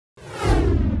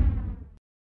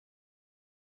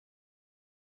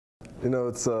You know,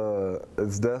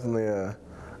 it's definitely an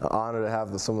honor to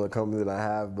have some of the company that I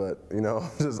have, but you know,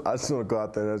 I just want to go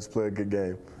out there and just play a good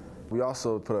game. We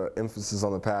also put an emphasis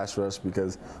on the pass rush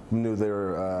because we knew they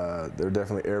were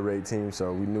definitely air raid team,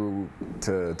 so we knew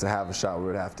to have a shot we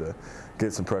would have to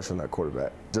get some pressure on that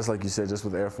quarterback. Just like you said, just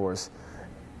with Air Force,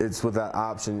 it's with that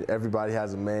option, everybody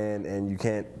has a man and you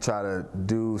can't try to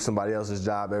do somebody else's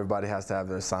job. Everybody has to have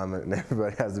their assignment and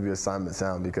everybody has to be assignment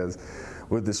sound, because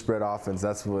with the spread offense,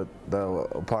 that's what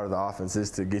part of the offense is,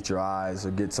 to get your eyes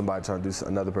or get somebody trying to do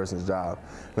another person's job.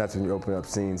 And that's when you open up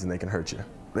seams and they can hurt you.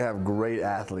 They have great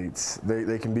athletes.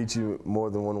 They can beat you more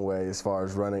than one way as far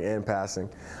as running and passing,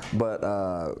 but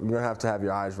you're going to have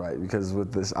your eyes right, because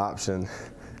with this option,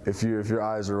 if your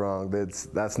eyes are wrong,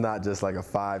 that's not just like a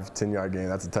 5-10 yard game,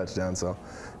 that's a touchdown. So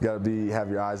you got to have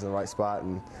your eyes in the right spot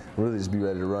and really just be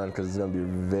ready to run, because it's going to be a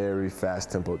very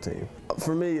fast tempo team.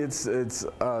 For me, it's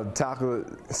tackle,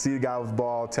 see a guy with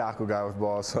ball, tackle guy with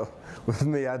ball. So with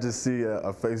me, I just see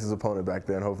a faceless opponent back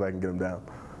there and hopefully I can get him down.